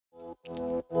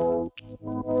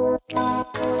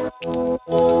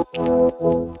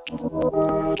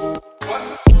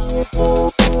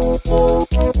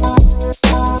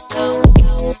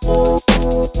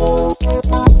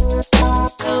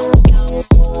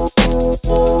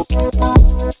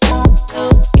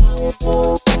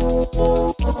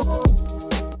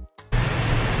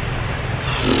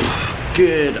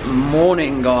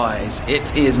morning, guys.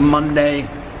 It is Monday.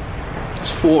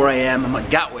 It's 4 AM. I'm at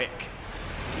Gatwick.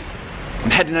 I'm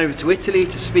heading over to Italy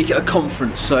to speak at a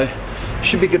conference, so it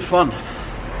should be good fun.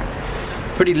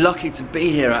 Pretty lucky to be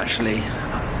here, actually.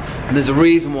 And there's a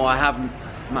reason why I haven't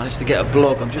managed to get a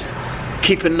blog. I'm just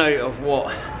keeping note of what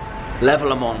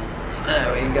level I'm on.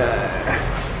 There we go.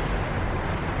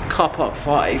 Car Park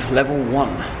 5, level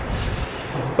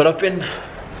 1. But I've been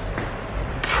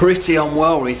pretty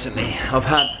unwell recently. I've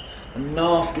had a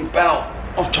nasty bout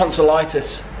of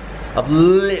tonsillitis. I've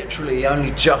literally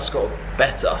only just got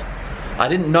better. I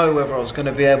didn't know whether I was going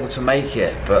to be able to make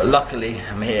it, but luckily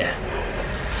I'm here.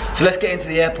 So let's get into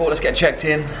the airport, let's get checked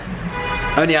in.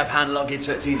 I only have hand luggage,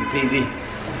 so it's easy peasy.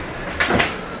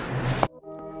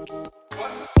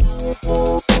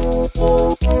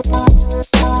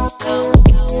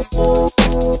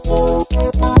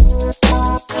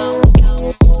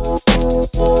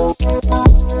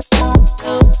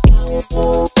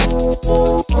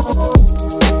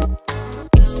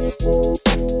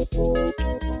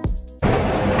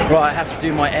 Right, I have to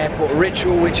do my airport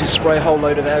ritual, which is spray a whole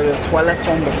load of aerial toilets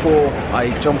on before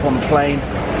I jump on the plane.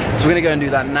 So we're gonna go and do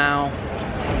that now.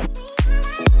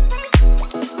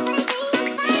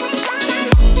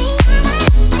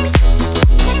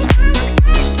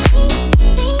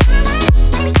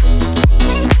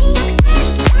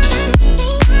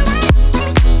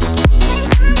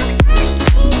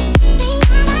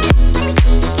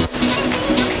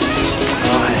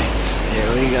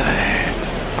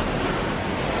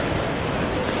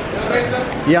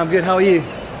 Yeah, I'm good. How are you?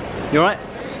 You alright?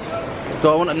 Do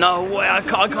I want to? No way. I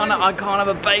can't have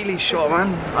a Bailey shot,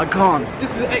 man. I can't. This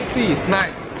is XC. It's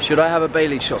nice. Should I have a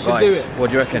Bailey shot, guys? Do it. What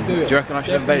do you reckon? Do you reckon I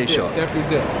should have a Bailey shot? Definitely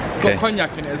do it. It's got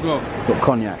cognac in it as well. It's got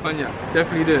cognac. Cognac.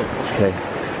 Definitely do it. Okay.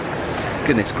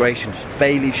 Goodness gracious.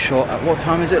 Bailey shot. At what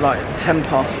time is it? Like 5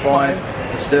 past.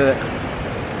 Let's do it.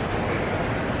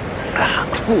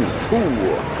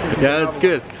 Yeah, that's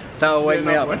good. That'll wake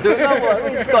me up. Do it. No,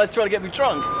 this guy's trying to get me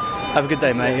drunk. Have a good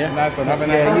day, mate, yeah? Nice one, have a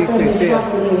nice one. You too, see ya.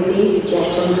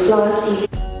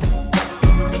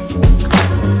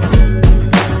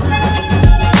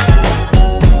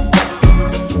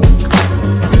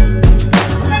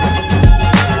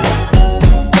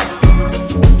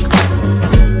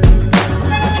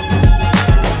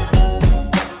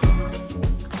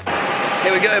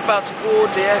 Here we go, about to board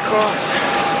the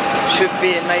aircraft. Should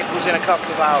be in Naples in a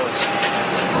couple of hours.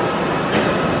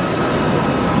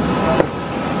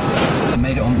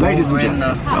 Made it on board. Ladies and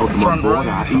gentlemen, welcome on board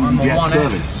our EasyJet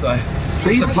service. So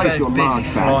please place your large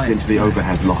bags into the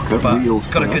overhead locker, wheels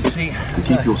got a good first, seat. and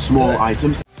keep your small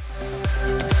items.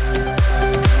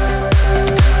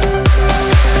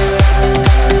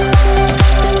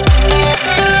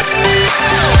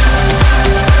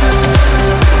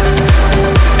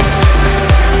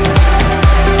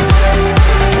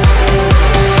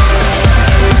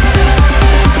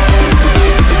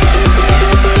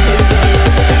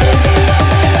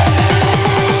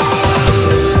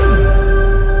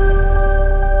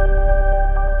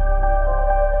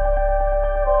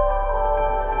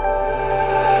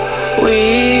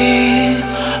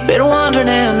 We've been wandering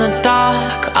in the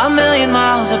dark, a million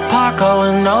miles apart,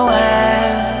 going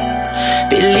nowhere.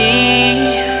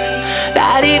 Believe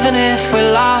that even if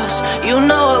we're lost, you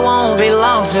know it won't be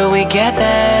long till we get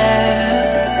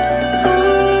there.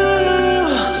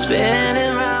 Ooh,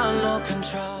 spinning round, no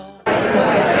control.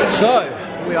 So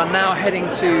we are now heading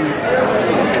to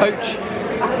coach,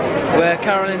 where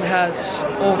Carolyn has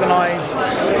organised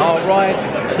our ride.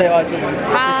 Say hi to them.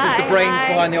 This is the brains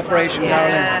behind the operation,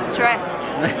 Carolyn. Yeah, stressed.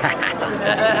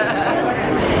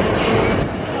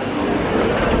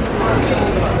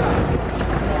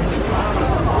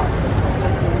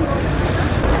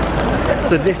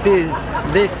 So this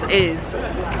is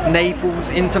Naples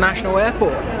International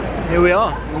Airport. Here we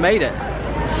are. We made it.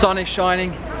 The sun is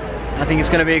shining. I think it's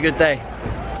going to be a good day.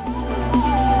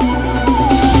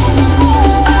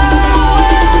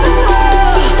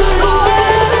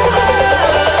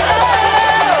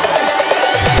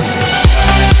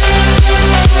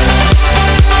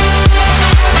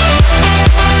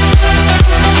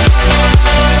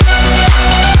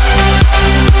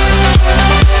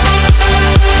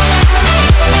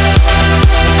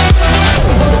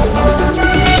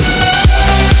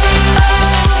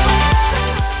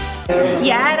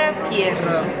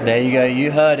 There you go,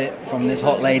 you heard it from this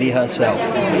hot lady herself.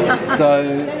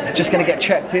 So, just gonna get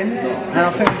checked in, and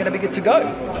I think we're gonna be good to go.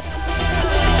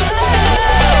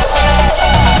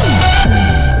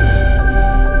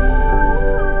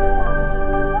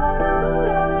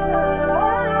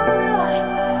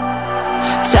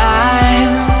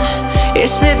 Time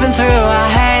is slipping through our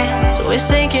hands. So we're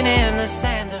sinking in the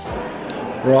sands of...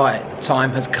 Right,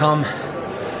 time has come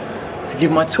to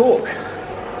give my talk.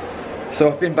 So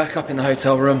I've been back up in the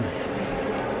hotel room,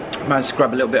 managed to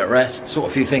grab a little bit of rest, sort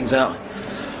a few things out.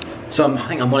 So I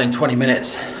think I'm on in 20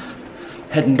 minutes,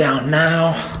 heading down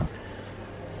now.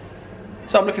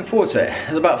 So I'm looking forward to it.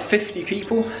 There's about 50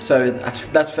 people, so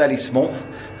that's fairly small.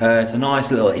 It's a nice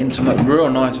little intimate, real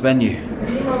nice venue.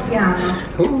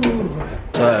 Ooh.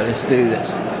 So let's do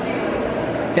this.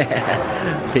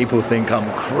 People think I'm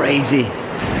crazy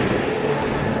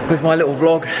with my little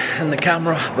vlog and the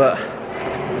camera, but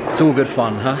it's all good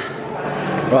fun, huh?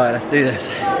 Right, let's do this.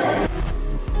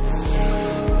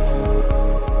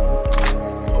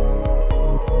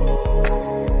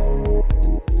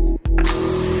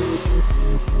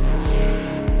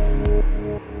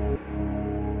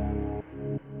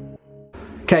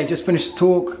 Okay, just finished the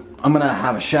talk. I'm gonna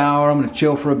have a shower, I'm gonna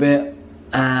chill for a bit,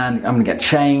 and I'm gonna get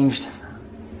changed,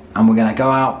 and we're gonna go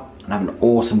out and have an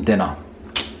awesome dinner.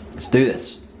 Let's do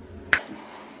this. Running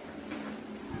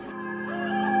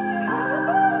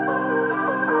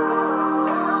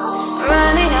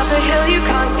up a hill you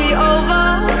can't see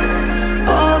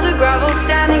over, all the gravel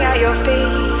standing at your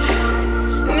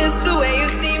feet. Miss the way you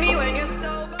see me when you're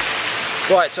sober.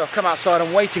 Right, so I've come outside,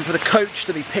 I'm waiting for the coach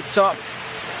to be picked up.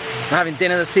 I'm having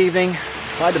dinner this evening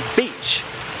by the beach,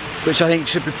 which I think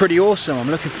should be pretty awesome.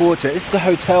 I'm looking forward to it. This is the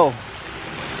hotel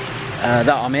that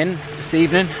I'm in this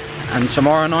evening and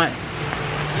tomorrow night.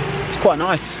 It's quite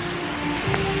nice.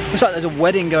 Looks like there's a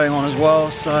wedding going on as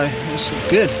well, so it's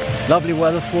good. Lovely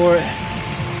weather for it.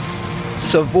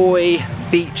 Savoy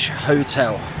Beach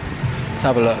Hotel. Let's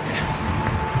have a look.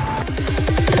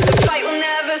 The fight will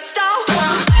never stop.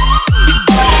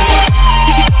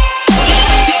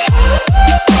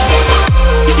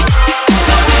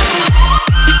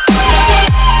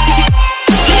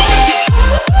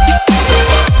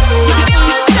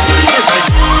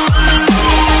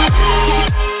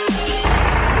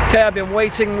 Okay, I've been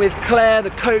waiting with Claire. The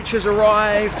coach has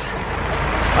arrived.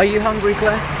 Are you hungry,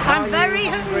 Claire? I'm very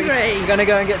hungry. You're gonna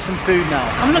go and get some food now.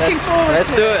 I'm looking forward to it.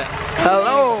 Let's do it.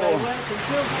 Hello.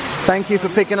 Thank you for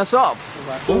picking us up.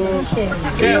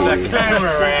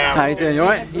 How you doing? You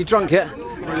alright? You drunk yet?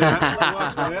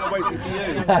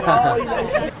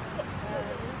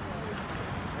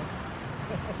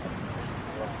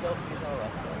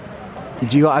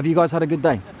 Have you guys had a good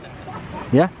day?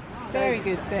 Yeah? Very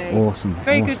good day. Awesome.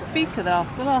 Very awesome. good speaker. The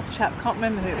last chap, can't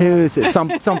remember who. Who is it? Some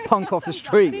punk off the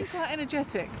street. Seemed quite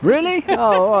energetic. Really?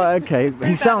 Oh, right, okay.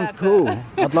 He sounds cool.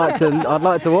 I'd like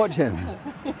to watch him.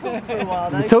 Talked for a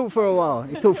while, though. He talked for a while.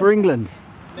 He talked for England.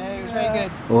 No, it was very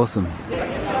good. Awesome.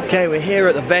 Okay, we're here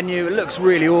at the venue. It looks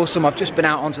really awesome. I've just been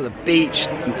out onto the beach.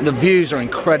 The views are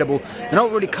incredible. They're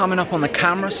not really coming up on the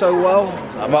camera so well,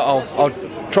 but I'll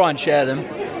try and share them.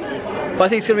 But I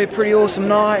think it's going to be a pretty awesome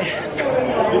night.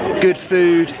 Good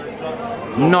food,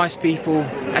 nice people.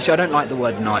 Actually, I don't like the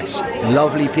word nice.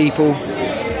 Lovely people.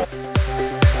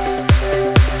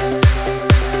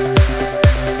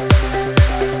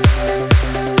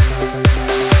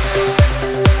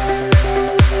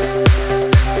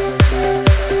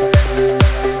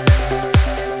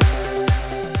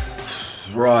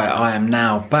 Right, I am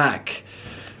now back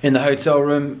in the hotel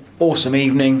room. Awesome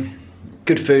evening.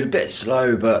 Good food, a bit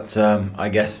slow, but I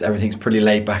guess everything's pretty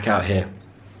laid back out here.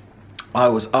 I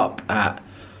was up at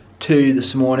 2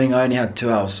 this morning. I only had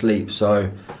 2 hours sleep, so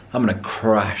I'm gonna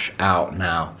crash out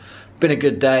now. Been a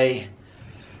good day.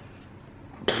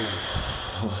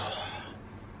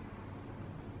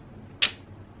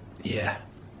 Yeah.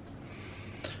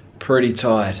 Pretty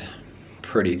tired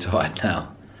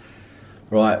now.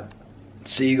 Right,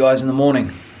 see you guys in the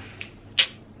morning.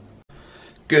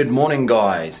 Good morning,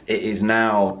 guys. It is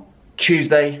now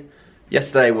Tuesday.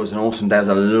 Yesterday was an awesome day. It was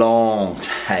a long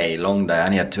day. I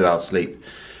only had 2 hours sleep.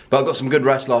 But I got some good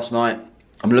rest last night.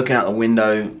 I'm looking out the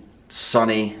window. It's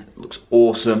sunny. It looks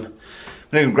awesome.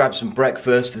 I'm going to grab some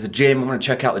breakfast. There's a gym. I'm going to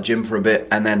check out the gym for a bit.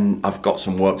 And then I've got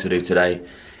some work to do today.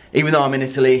 Even though I'm in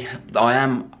Italy, I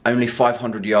am only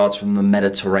 500 yards from the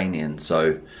Mediterranean.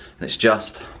 So it's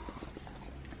just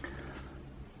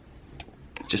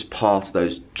past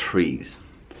those trees.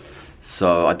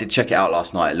 So I did check it out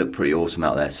last night. It looked pretty awesome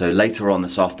out there. So later on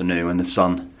this afternoon when the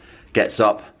sun gets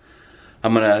up,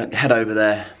 I'm gonna head over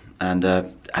there and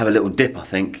have a little dip, I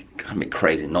think. Kind of be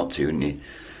crazy not to, wouldn't you?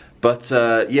 But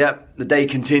yeah, the day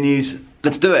continues.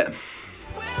 Let's do it.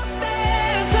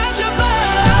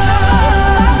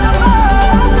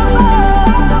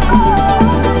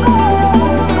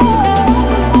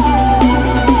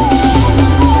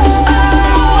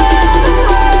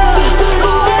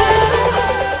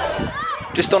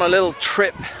 Just on a little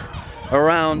trip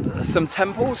around some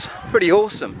temples. Pretty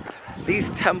awesome. These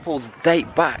temples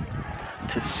date back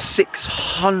to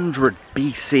 600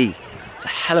 BC. It's a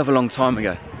hell of a long time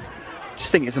ago. I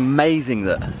just think it's amazing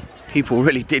that people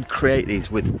really did create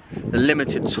these with the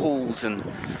limited tools and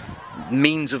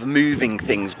means of moving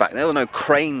things back then. There were no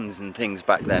cranes and things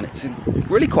back then. It's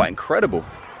really quite incredible.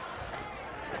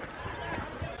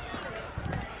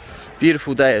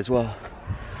 Beautiful day as well.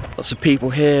 Lots of people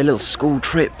here, little school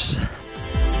trips.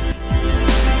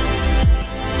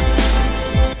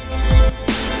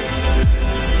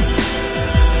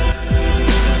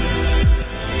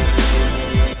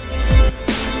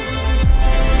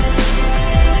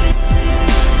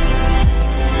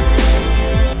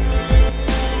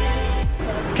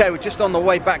 Okay, we're just on the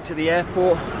way back to the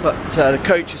airport, but the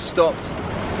coach has stopped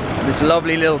in this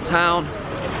lovely little town.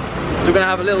 So we're gonna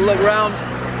have a little look around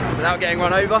without getting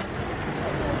run over.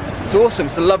 It's awesome,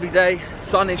 it's a lovely day,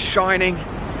 sun is shining.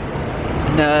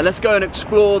 And let's go and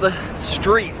explore the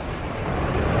streets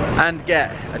and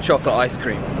get a chocolate ice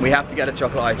cream. We have to get a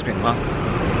chocolate ice cream, huh?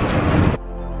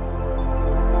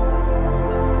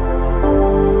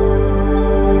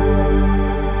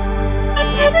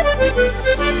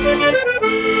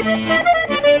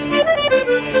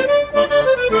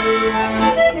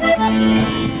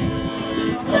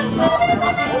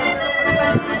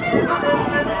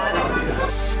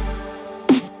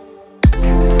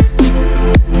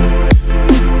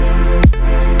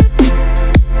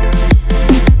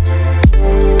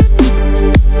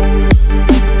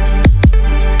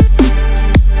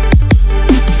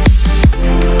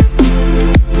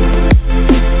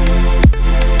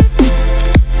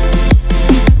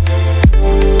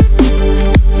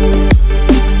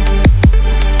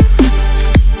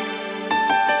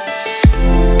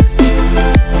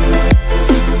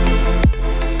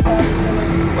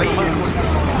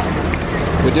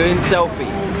 We're doing selfies,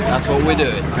 that's what we're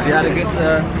doing. Have you had a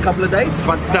good couple of days?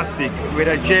 Fantastic, with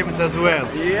James as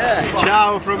well. Yeah.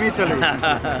 Ciao from Italy.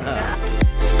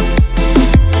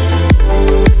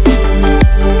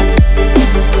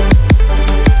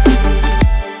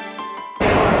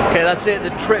 Okay, that's it, the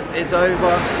trip is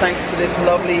over. Thanks to this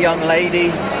lovely young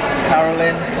lady,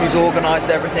 Carolyn, who's organised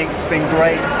everything. It's been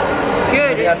great.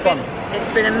 Good. You had fun?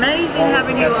 It's been amazing What was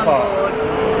having the you best on part? board.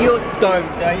 You don't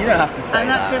have to say And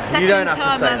that's that. the You don't second have to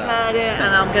time say I've that. heard it, and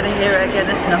I'm going to hear it again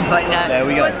at some point now. There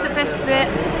we go. What's the best bit?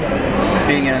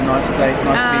 Being in a nice place,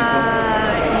 nice people.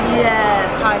 Yeah,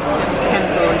 Paestum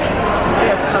temples. A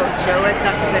bit of culture. Always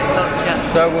like a bit of culture.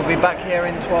 So we'll be back here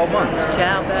in 12 months.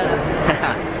 Ciao, Bella.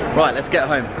 Right, let's get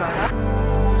home.